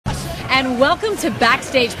and welcome to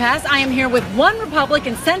Backstage Pass. I am here with OneRepublic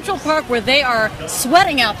in Central Park where they are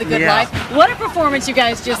sweating out the good life. What a performance you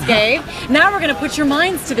guys just gave. Now we're going to put your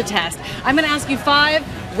minds to the test. I'm going to ask you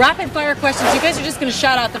 5 rapid-fire questions. You guys are just going to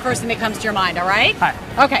shout out the first thing that comes to your mind, all right? Hi.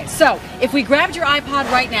 Okay, so if we grabbed your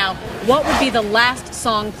iPod right now, what would be the last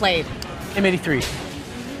song played? M83.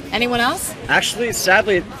 Anyone else? Actually,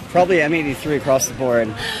 sadly, probably M83 across the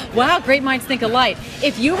board. Wow, great minds think alike.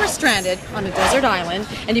 If you were stranded on a desert island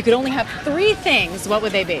and you could only have 3 things, what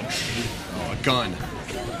would they be? Oh, a gun.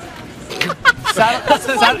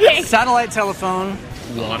 Satellite telephone.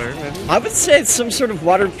 Water. I would say it's some sort of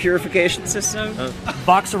water purification system.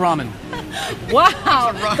 Box of ramen.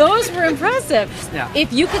 Wow, those were impressive. Yeah.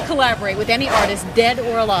 If you could collaborate with any artist, dead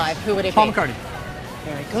or alive, who would it Paul be? McCartney.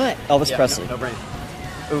 Very good. Elvis Presley. No brain.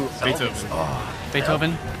 Ooh, Beethoven.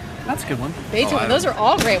 Beethoven. That's a good one. Beethoven, those are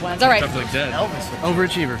all great ones. All right. Definitely dead. Elvis.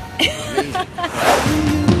 Overachiever.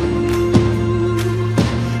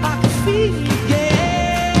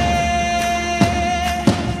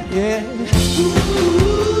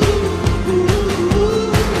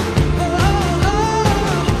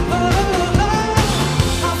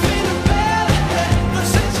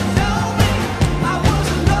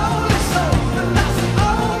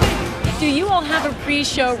 Do you all have a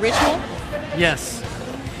pre-show ritual? Yes.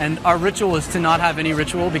 And our ritual is to not have any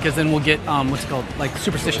ritual because then we'll get, what's it called, like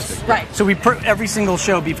superstitious. Right. So every single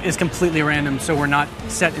show is completely random, so we're not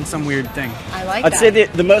set in some weird thing. I like I'd that. say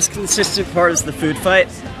the most consistent part is the food fight.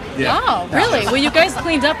 Oh, really? Well, you guys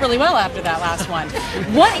cleaned up really well after that last one.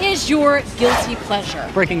 What is your guilty pleasure?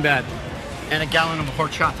 Breaking Bad. And a gallon of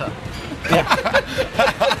horchata.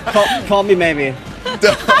 Call me maybe.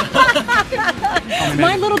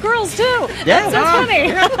 My little girls, too. Yeah. That's so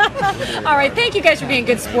funny. All right, thank you guys for being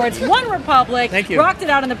good sports. OneRepublic Thank you. rocked it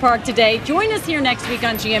out in the park today. Join us here next week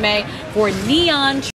on GMA for Neon